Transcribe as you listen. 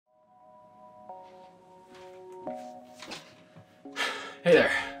Hey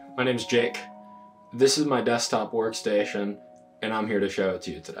there, my name's Jake. This is my desktop workstation, and I'm here to show it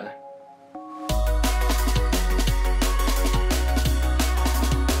to you today.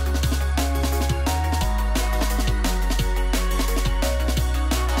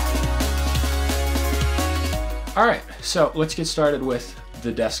 Alright, so let's get started with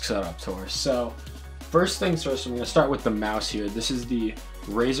the desk setup tour. So, first things first, I'm going to start with the mouse here. This is the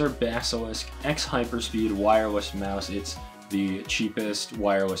Razer Basilisk X Hyperspeed wireless mouse. It's the cheapest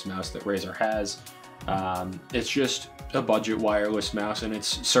wireless mouse that Razer has. It's just a budget wireless mouse, and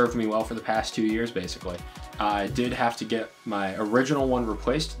it's served me well for the past 2 years, basically. I did have to get my original one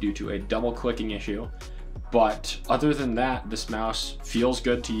replaced due to a double clicking issue, but other than that, this mouse feels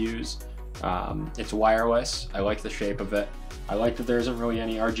good to use. It's wireless. I like the shape of it. I like that there isn't really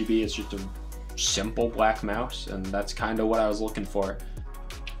any RGB. It's just a simple black mouse, and that's kind of what I was looking for.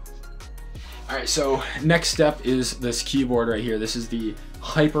 Alright, so next step is this keyboard right here. This is the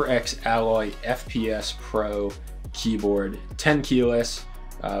HyperX Alloy FPS Pro keyboard, 10 keyless,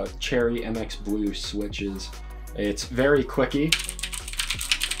 Cherry MX Blue switches. It's very quicky,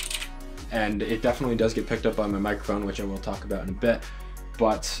 and it definitely does get picked up by my microphone, which I will talk about in a bit.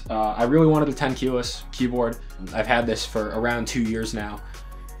 But I really wanted a 10 keyless keyboard. I've had this for around 2 years now,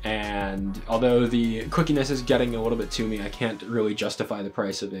 and although the quickiness is getting a little bit to me, I can't really justify the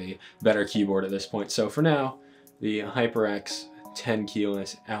price of a better keyboard at this point. So for now, the HyperX 10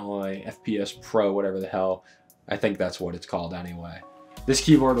 keyless Alloy FPS Pro, whatever the hell, I think that's what it's called anyway. This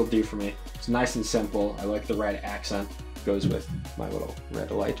keyboard will do for me. It's nice and simple. I like the red accent. It goes with my little red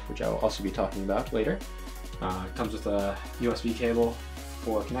light, which I will also be talking about later. It comes with a USB cable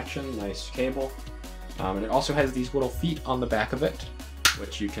for connection, nice cable. And it also has these little feet on the back of it,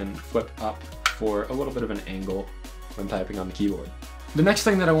 which you can flip up for a little bit of an angle when typing on the keyboard. The next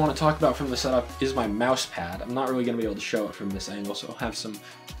thing that I want to talk about from the setup is my mouse pad. I'm not really going to be able to show it from this angle, so I'll have some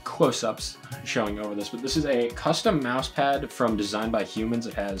close-ups showing over this, but this is a custom mouse pad from Designed by Humans.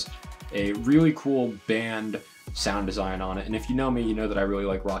 It has a really cool band sound design on it, and if you know me, you know that I really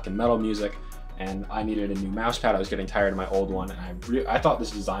like rock and metal music, and I needed a new mouse pad. I was getting tired of my old one, and I thought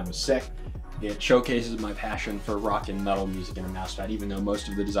this design was sick. It showcases my passion for rock and metal music in a mouse pad, even though most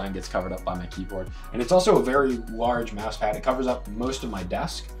of the design gets covered up by my keyboard. And it's also a very large mouse pad. It covers up most of my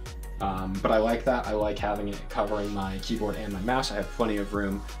desk, but I like that. I like having it covering my keyboard and my mouse. I have plenty of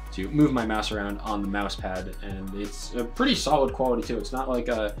room to move my mouse around on the mouse pad, and it's a pretty solid quality too. It's not like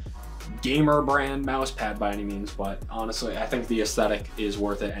a gamer brand mouse pad by any means, but honestly, I think the aesthetic is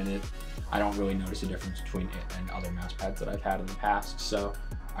worth it, and I don't really notice a difference between it and other mouse pads that I've had in the past. So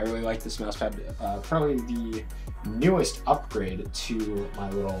I really like this mouse pad, probably the newest upgrade to my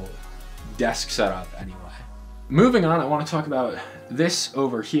little desk setup anyway. Moving on, I want to talk about this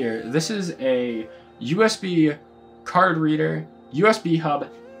over here. This is a USB card reader, USB hub,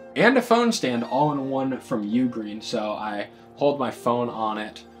 and a phone stand all in one from Ugreen. So I hold my phone on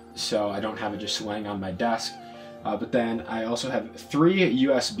it so I don't have it just laying on my desk. But then I also have 3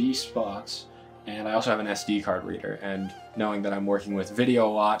 USB spots, and I also have an SD card reader, and knowing that I'm working with video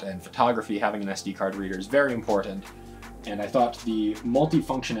a lot and photography, having an SD card reader is very important. And I thought the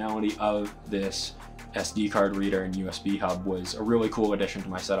multifunctionality of this SD card reader and USB hub was a really cool addition to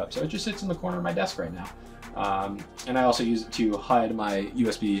my setup. So it just sits in the corner of my desk right now. And I also use it to hide my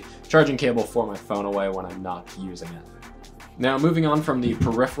USB charging cable for my phone away when I'm not using it. Now, moving on from the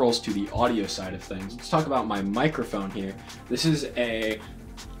peripherals to the audio side of things, let's talk about my microphone here. This is a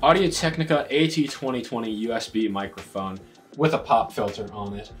Audio-Technica AT2020 USB microphone with a pop filter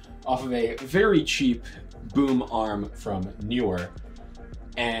on it, off of a very cheap boom arm from Newer.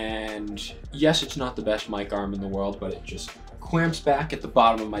 And yes, it's not the best mic arm in the world, but it just clamps back at the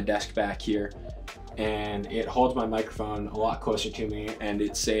bottom of my desk back here, and it holds my microphone a lot closer to me, and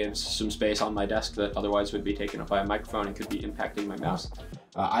it saves some space on my desk that otherwise would be taken up by a microphone and could be impacting my mouse.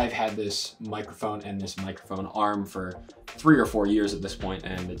 I've had this microphone and this microphone arm for 3 or 4 years at this point,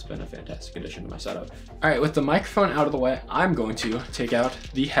 and it's been a fantastic addition to my setup. All right, with the microphone out of the way, I'm going to take out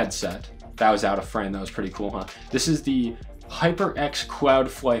the headset. That was out of frame. That was pretty cool, huh? This is the HyperX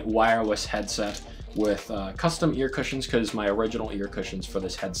Cloudflight wireless headset with custom ear cushions, because my original ear cushions for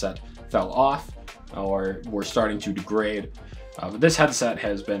this headset fell off or were starting to degrade. But this headset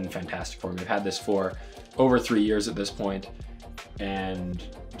has been fantastic for me. I've had this for over 3 years at this point, and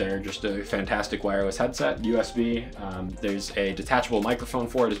they're just a fantastic wireless headset, USB. There's a detachable microphone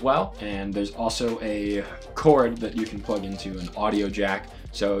for it as well, and there's also a cord that you can plug into an audio jack,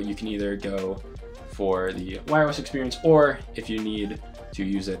 so you can either go for the wireless experience, or if you need to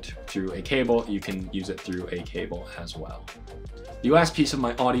use it through a cable, you can use it through a cable as well. The last piece of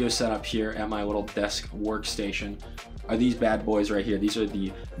my audio setup here at my little desk workstation are these bad boys right here. These are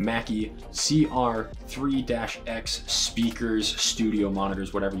the Mackie CR3-X speakers, studio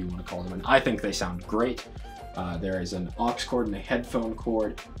monitors, whatever you want to call them, and I think they sound great. There is an aux cord and a headphone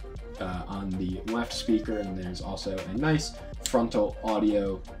cord on the left speaker, and there's also a nice frontal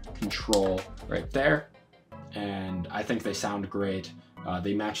audio control right there, and I think they sound great.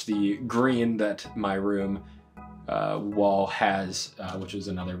 They match the green that my room wall has, which is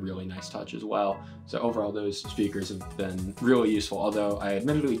another really nice touch as well. So overall, those speakers have been really useful, although I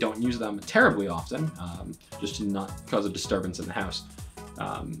admittedly don't use them terribly often, just to not cause a disturbance in the house.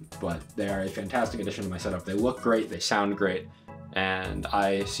 But they are a fantastic addition to my setup. They look great, they sound great, and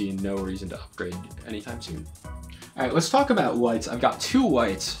I see no reason to upgrade anytime soon. All right, let's talk about lights. I've got two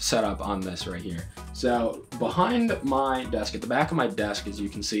lights set up on this right here. So behind my desk, at the back of my desk, as you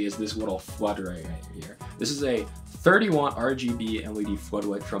can see, is this little floodlight right here. This is a 30-watt RGB LED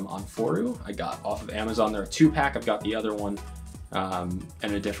floodlight from Onforu. I got off of Amazon. They're a 2-pack. I've got the other one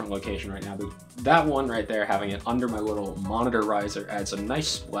in a different location right now. But that one right there, having it under my little monitor riser, adds a nice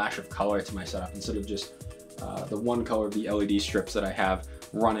splash of color to my setup instead of just the one color of the LED strips that I have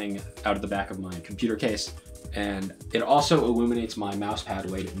running out of the back of my computer case. And it also illuminates my mouse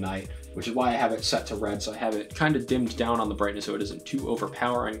pad late at night, which is why I have it set to red. So I have it kind of dimmed down on the brightness so it isn't too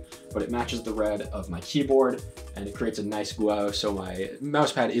overpowering, but it matches the red of my keyboard and it creates a nice glow so my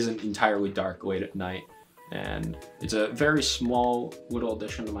mouse pad isn't entirely dark late at night. And it's a very small little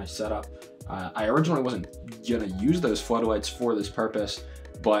addition to my setup. I originally wasn't gonna use those floodlights for this purpose,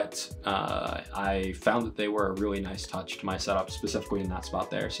 but I found that they were a really nice touch to my setup, specifically in that spot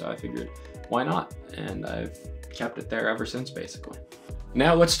there, so I figured, why not? And I've kept it there ever since, basically.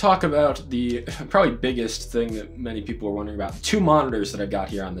 Now let's talk about the probably biggest thing that many people are wondering about, two monitors that I've got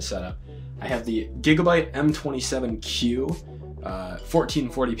here on the setup. I have the Gigabyte M27Q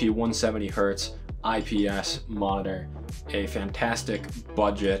 1440p 170 Hz IPS monitor, a fantastic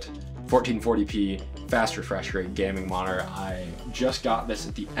budget 1440p fast refresh rate gaming monitor. I just got this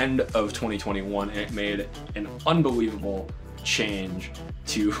at the end of 2021 and it made an unbelievable change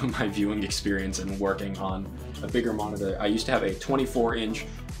to my viewing experience and working on a bigger monitor. I used to have a 24-inch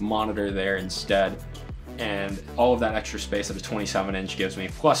monitor there instead, and all of that extra space that a 27-inch gives me,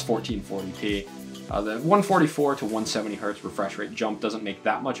 plus 1440p. The 144 to 170 Hz refresh rate jump doesn't make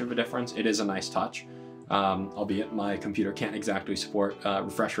that much of a difference. It is a nice touch, albeit my computer can't exactly support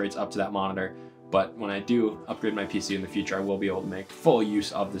refresh rates up to that monitor. But when I do upgrade my PC in the future, I will be able to make full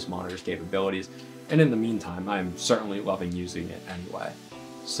use of this monitor's capabilities. And in the meantime, I'm certainly loving using it anyway.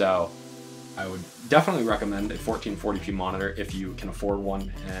 So I would definitely recommend a 1440p monitor if you can afford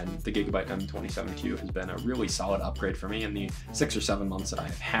one, and the Gigabyte M27Q has been a really solid upgrade for me in the 6 or 7 months that I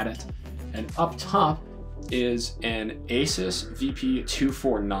have had it. And up top is an Asus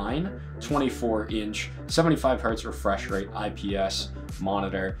VP249 24-inch 75 Hz refresh rate IPS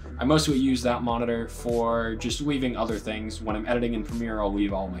monitor. I mostly use that monitor for just leaving other things. When I'm editing in Premiere, I'll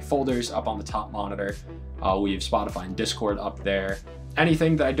leave all my folders up on the top monitor. I'll leave Spotify and Discord up there.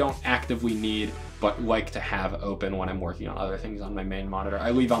 Anything that I don't actively need but like to have open when I'm working on other things on my main monitor,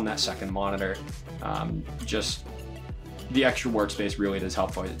 I leave on that second monitor. Just the extra workspace really does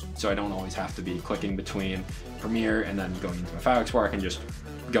help, so I don't always have to be clicking between Premiere and then going into my file explorer. I can just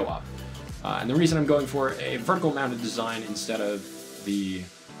go up. And the reason I'm going for a vertical mounted design instead of the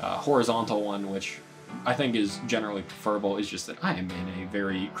horizontal one, which I think is generally preferable, is just that I am in a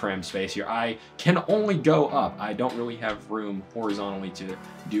very cramped space here. I can only go up. I don't really have room horizontally to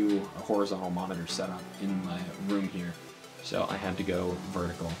do a horizontal monitor setup in my room here, so I had to go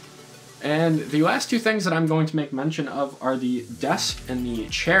vertical. And the last two things that I'm going to make mention of are the desk and the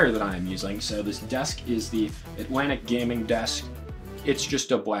chair that I am using. So this desk is the Atlantic Gaming desk. It's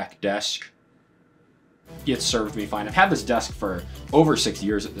just a black desk. It served me fine. I've had this desk for over 6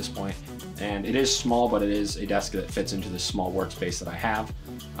 years at this point, and it is small, but it is a desk that fits into this small workspace that I have.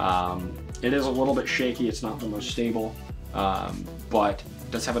 It is a little bit shaky. It's not the most stable, but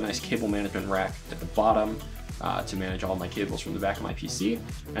it does have a nice cable management rack at the bottom to manage all my cables from the back of my PC.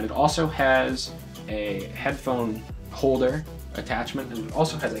 And it also has a headphone holder attachment, and it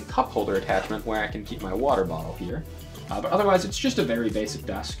also has a cup holder attachment where I can keep my water bottle here. But otherwise, it's just a very basic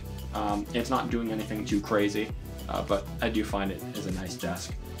desk. It's not doing anything too crazy, but I do find it is a nice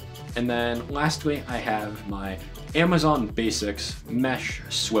desk. And then lastly, I have my Amazon Basics mesh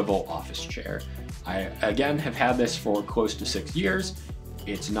swivel office chair. I, again, have had this for close to 6 years,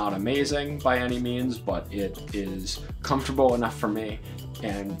 It's not amazing by any means, but it is comfortable enough for me,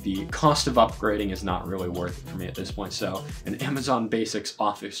 and the cost of upgrading is not really worth it for me at this point, so an Amazon Basics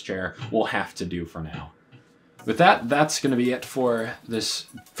office chair will have to do for now. With that, that's going to be it for this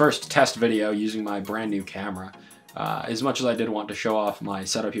first test video using my brand new camera. As much as I did want to show off my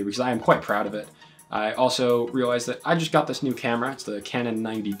setup here, because I am quite proud of it, I also realized that I just got this new camera. It's the Canon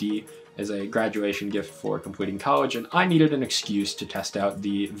 90D as a graduation gift for completing college, and I needed an excuse to test out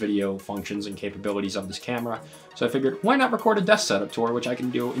the video functions and capabilities of this camera. So I figured, why not record a desk setup tour, which I can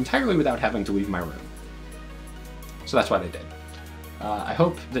do entirely without having to leave my room. So that's what I did. I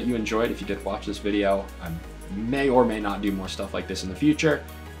hope that you enjoyed. If you did watch this video, I may or may not do more stuff like this in the future.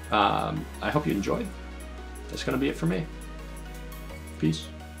 I hope you enjoyed. That's going to be it for me. Peace.